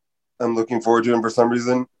I'm looking forward to it. And for some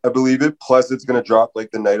reason, I believe it. Plus, it's gonna drop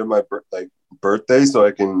like the night of my birthday, so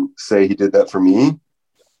I can say he did that for me.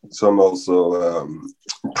 So I'm also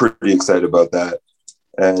pretty excited about that.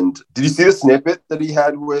 And did you see the snippet that he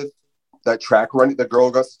had with that track running? The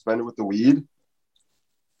girl got suspended with the weed.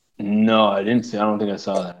 No, I didn't see. I don't think I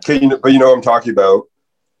saw that. Okay, but you know what I'm talking about.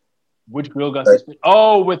 Which girl got suspended?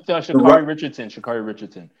 Oh, with Sha'Carri Richardson. Sha'Carri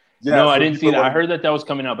Richardson. Yeah, no, so I didn't see that. people- I heard that was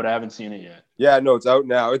coming out, but I haven't seen it yet. Yeah, no, it's out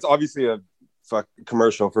now. It's obviously a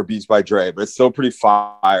commercial for Beats by Dre, but it's still pretty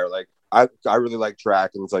fire. Like I really like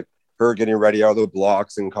track, and it's like her getting ready out of the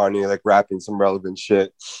blocks and Kanye like rapping some relevant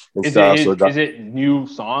shit and stuff. Is it new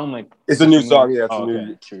song? Like it's a new song, yeah. It's oh, a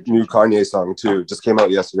okay. True. new Kanye song too. Just came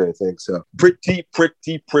out yesterday, I think. So pretty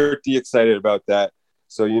excited about that.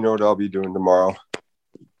 So you know what I'll be doing tomorrow.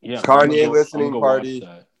 Yeah, Kanye listening party.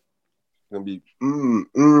 Gonna be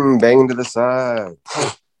banging to the side.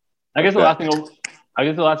 I guess the last thing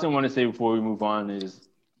I want to say before we move on is,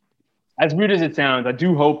 as weird as it sounds, I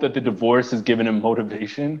do hope that the divorce has given him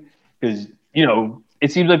motivation, because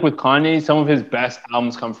it seems like with Kanye, some of his best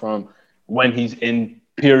albums come from when he's in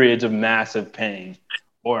periods of massive pain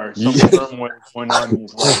or some turmoil going on in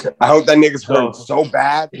his life. I hope that nigga's hurt so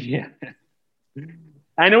bad. Yeah.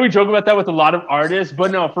 I know we joke about that with a lot of artists,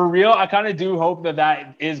 but no, for real, I kind of do hope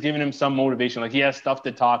that is giving him some motivation. Like he has stuff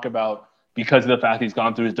to talk about because of the fact he's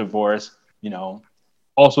gone through his divorce,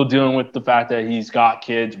 also dealing with the fact that he's got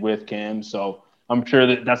kids with Kim. So I'm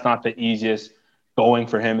sure that's not the easiest going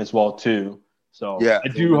for him as well too. So yeah, I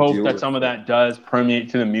do hope that some of that does permeate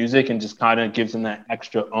to the music and just kind of gives him that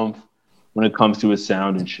extra oomph when it comes to his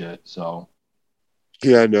sound and shit. So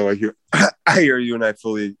yeah, no, I hear you, and I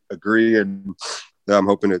fully agree, and I'm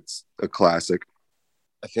hoping it's a classic.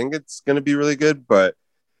 I think it's gonna be really good, but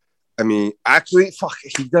I mean, actually,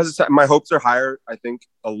 he does. My hopes are higher. I think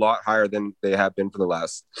a lot higher than they have been for the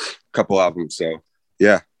last couple albums. So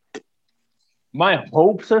yeah. My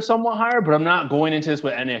hopes are somewhat higher, but I'm not going into this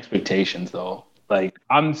with any expectations, though. Like,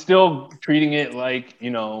 I'm still treating it like,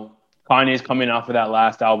 Kanye's coming off of that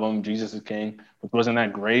last album, Jesus is King, which wasn't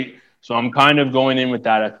that great. So I'm kind of going in with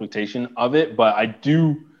that expectation of it, but I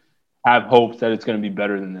do have hopes that it's going to be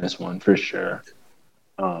better than this one, for sure.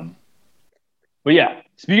 But yeah,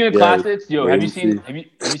 speaking of classics, have you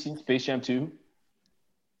seen Space Jam 2?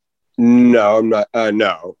 No, I'm not.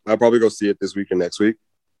 No, I'll probably go see it this week and next week.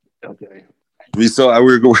 Okay. I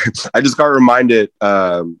just got reminded,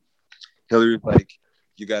 Hillary, like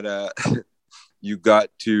you got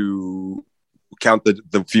to count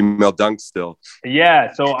the female dunks still.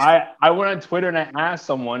 Yeah, so I went on Twitter and I asked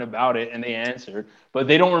someone about it and they answered, but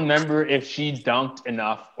they don't remember if she dunked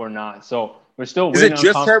enough or not. So we're still waiting. Is it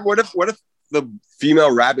just her? What if the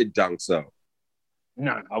female rabbit dunks though?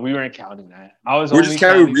 No, we weren't counting that. We're just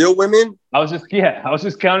counting real women. I was just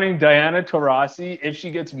counting Diana Taurasi if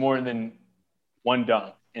she gets more than one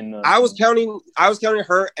dunk in the. I was counting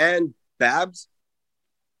her and Babs.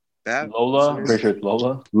 Lola, I'm pretty sure it's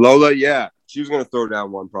Lola. Lola, yeah, she was gonna throw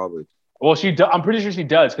down one probably. Well, I'm pretty sure she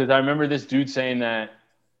does, because I remember this dude saying that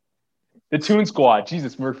the Toon Squad,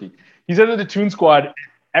 Jesus Murphy, he said that the Toon Squad,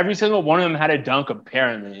 every single one of them had a dunk.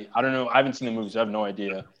 Apparently, I don't know. I haven't seen the movie, so I have no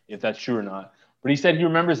idea if that's true or not. But he said he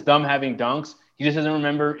remembers them having dunks. He just doesn't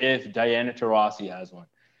remember if Diana Taurasi has one.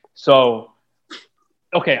 So,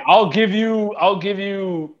 okay, I'll give you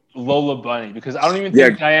Lola Bunny, because I don't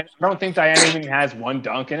think Diana even has one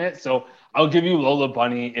dunk in it. So I'll give you Lola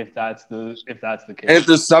Bunny if that's the case. And if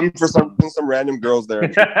there's some random girls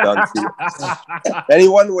there,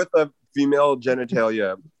 anyone with a female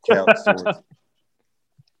genitalia counts.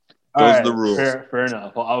 Those are the rules. Fair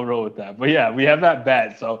enough. Well, I'll roll with that. But yeah, we have that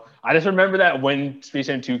bet. So I just remember that when Space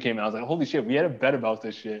Jam 2 came out, I was like, holy shit, we had a bet about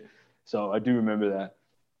this shit. So I do remember that.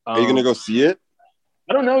 Are you gonna go see it?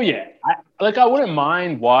 I don't know yet. I wouldn't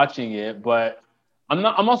mind watching it, but I'm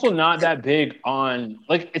also not that big on,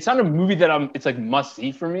 like, it's not a movie that it's like must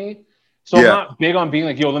see for me. So I'm not big on being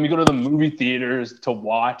like, yo, let me go to the movie theaters to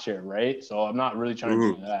watch it, right? So I'm not really trying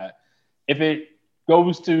to do that. If it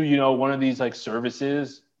goes to, one of these like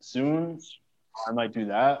services soon, I might do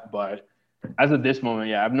that. But as of this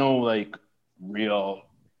moment, I have no like real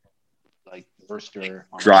like thirster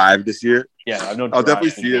drive this year. Yeah, I've no. I'll definitely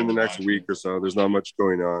see it in the next week or so. There's not much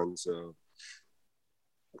going on, so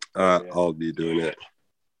I'll be doing it.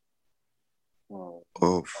 Oh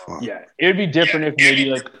fuck. Yeah, it'd be different if maybe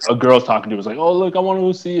like a girl's talking to us like, "Oh, look, I want to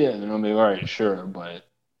go see it," and I'm like, "All right, sure," but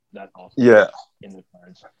that's also in the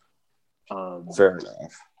cards. Fair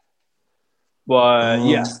enough. But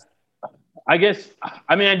I guess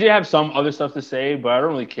I did have some other stuff to say, but I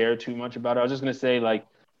don't really care too much about it. I was just gonna say, like,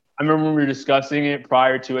 I remember when we were discussing it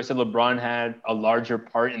prior to, I said LeBron had a larger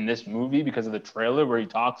part in this movie because of the trailer where he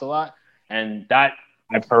talks a lot, and that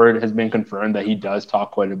I've heard has been confirmed that he does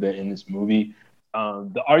talk quite a bit in this movie.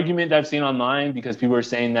 The argument that I've seen online, because people are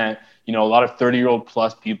saying that, a lot of 30-year-old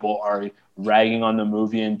plus people are ragging on the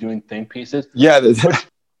movie and doing think pieces. Yeah.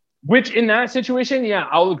 Which in that situation, yeah,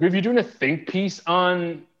 I'll agree. If you're doing a think piece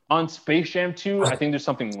on Space Jam 2, I think there's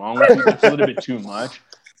something wrong with you. That's a little bit too much.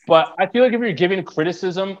 But I feel like if you're giving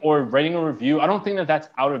criticism or writing a review, I don't think that that's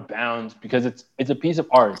out of bounds because it's a piece of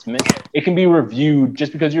art. It can be reviewed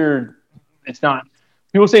just because it's not.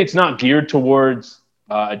 People say it's not geared towards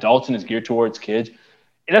adults and it's geared towards kids.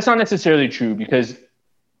 And that's not necessarily true because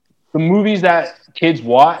the movies that kids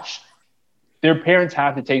watch, their parents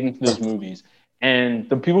have to take them to those movies. And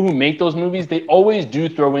the people who make those movies, they always do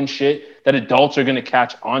throw in shit that adults are going to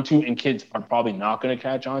catch onto and kids are probably not going to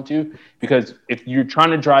catch onto. Because if you're trying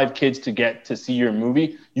to drive kids to get to see your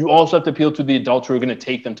movie, you also have to appeal to the adults who are going to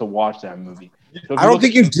take them to watch that movie. So I don't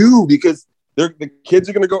think you do because the kids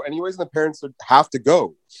are going to go anyways and the parents have to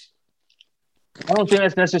go. I don't think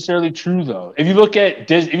that's necessarily true, though. If you look at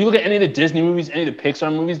any of the Disney movies, any of the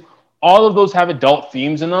Pixar movies, all of those have adult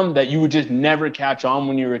themes in them that you would just never catch on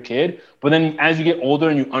when you were a kid. But then as you get older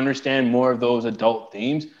and you understand more of those adult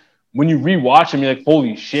themes, when you rewatch them, you're like,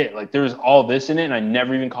 holy shit, like there's all this in it and I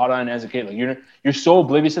never even caught on as a kid. Like you're so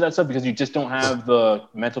oblivious to that stuff because you just don't have the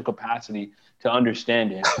mental capacity to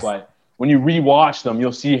understand it. But when you rewatch them,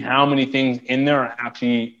 you'll see how many things in there are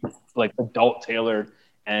actually like adult tailored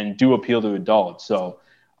and do appeal to adults. So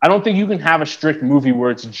I don't think you can have a strict movie where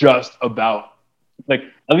it's just about, like,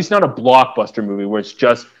 at least not a blockbuster movie where it's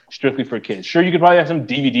just strictly for kids. Sure, you could probably have some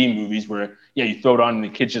DVD movies where, yeah, you throw it on and the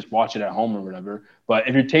kids just watch it at home or whatever. But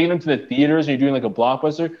if you're taking them to the theaters and you're doing like a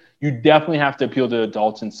blockbuster, you definitely have to appeal to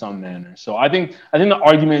adults in some manner. So I think the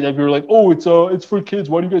argument that we were like, oh, it's for kids,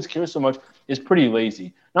 why do you guys care so much, is pretty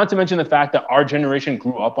lazy. Not to mention the fact that our generation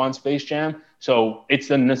grew up on Space Jam, so it's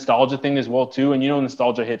a nostalgia thing as well too. And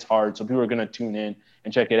nostalgia hits hard, so people are going to tune in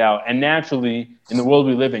and check it out. And naturally, in the world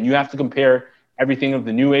we live in, you have to compare everything of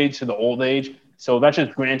the new age to the old age. So that's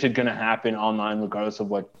just granted going to happen online, regardless of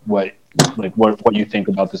what you think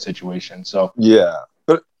about the situation. So yeah,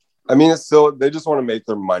 but I mean, it's still, they just want to make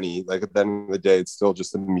their money. Like at the end of the day, it's still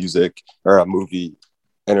just a music or a movie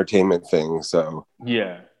entertainment thing. So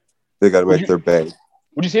yeah, they got to make their bank.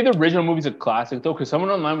 Would you say the original movie's a classic though? Because someone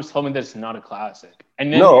online was telling me that it's not a classic.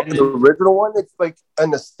 And then, no, the original one, it's like a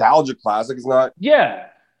nostalgia classic. It's not. Yeah.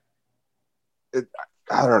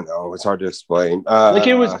 I don't know. It's hard to explain.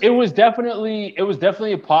 It was definitely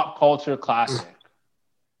a pop culture classic.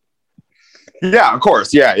 Yeah, of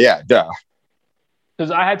course. Yeah, duh.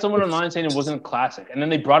 Because I had someone online saying it wasn't a classic, and then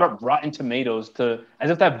they brought up Rotten Tomatoes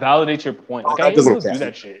as if that validates your point. Like, I don't do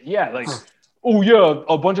that shit. Yeah, like, oh yeah,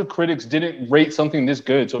 a bunch of critics didn't rate something this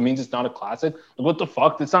good, so it means it's not a classic. Like, what the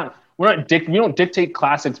fuck? It's not. We don't dictate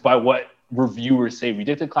classics by what reviewers say. We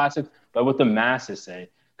dictate classics by what the masses say.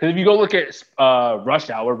 Because if you go look at Rush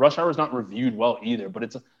Hour is not reviewed well either.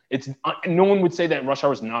 But it's no one would say that Rush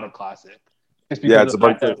Hour is not a classic. Just because it's a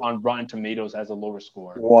bunch that on Rotten Tomatoes has a lower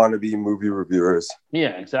score. Wannabe movie reviewers.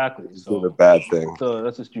 Yeah, exactly. So a bad thing. So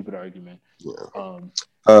that's a stupid argument. Yeah.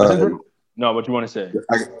 No, what you want to say?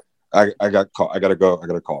 I got call. I gotta go. I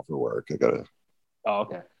got a call for work. Oh,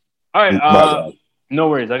 okay. All right. No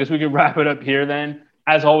worries. I guess we can wrap it up here then.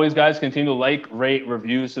 As always, guys, continue to like, rate,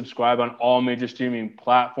 review, subscribe on all major streaming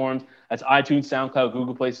platforms. That's iTunes, SoundCloud,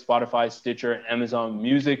 Google Play, Spotify, Stitcher, Amazon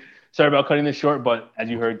Music. Sorry about cutting this short, but as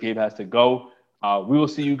you heard, Gabe has to go. We will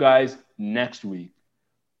see you guys next week.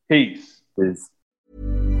 Peace.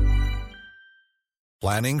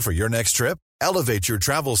 Planning for your next trip? Elevate your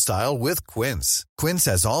travel style with Quince. Quince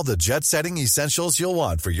has all the jet-setting essentials you'll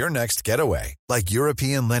want for your next getaway, like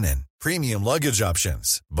European linen, premium luggage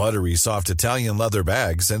options, buttery soft Italian leather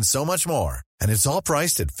bags, and so much more. And it's all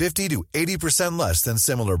priced at 50 to 80% less than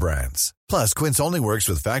similar brands. Plus, Quince only works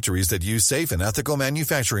with factories that use safe and ethical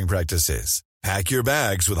manufacturing practices. Pack your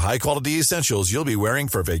bags with high-quality essentials you'll be wearing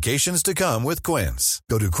for vacations to come with Quince.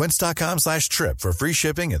 Go to quince.com/trip for free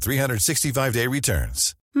shipping and 365-day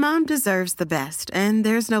returns. Mom deserves the best, and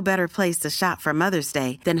there's no better place to shop for Mother's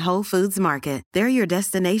Day than Whole Foods Market. They're your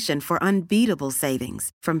destination for unbeatable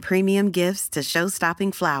savings, from premium gifts to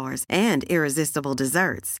show-stopping flowers and irresistible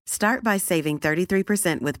desserts. Start by saving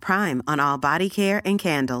 33% with Prime on all body care and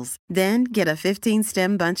candles. Then get a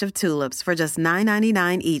 15-stem bunch of tulips for just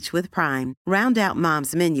 $9.99 each with Prime. Round out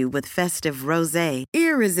Mom's menu with festive rosé,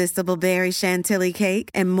 irresistible berry chantilly cake,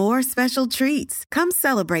 and more special treats. Come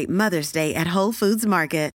celebrate Mother's Day at Whole Foods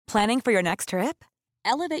Market. Planning for your next trip?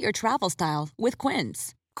 Elevate your travel style with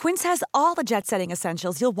Quince. Quince has all the jet-setting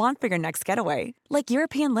essentials you'll want for your next getaway, like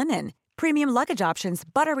European linen, premium luggage options,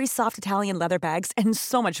 buttery soft Italian leather bags, and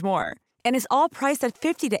so much more. And is all priced at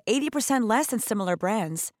 50 to 80% less than similar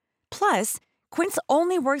brands. Plus, Quince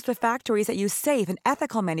only works with factories that use safe and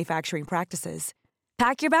ethical manufacturing practices.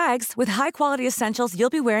 Pack your bags with high-quality essentials you'll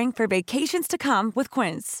be wearing for vacations to come with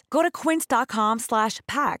Quince. Go to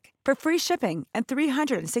quince.com/pack for free shipping and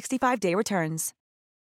 365-day returns.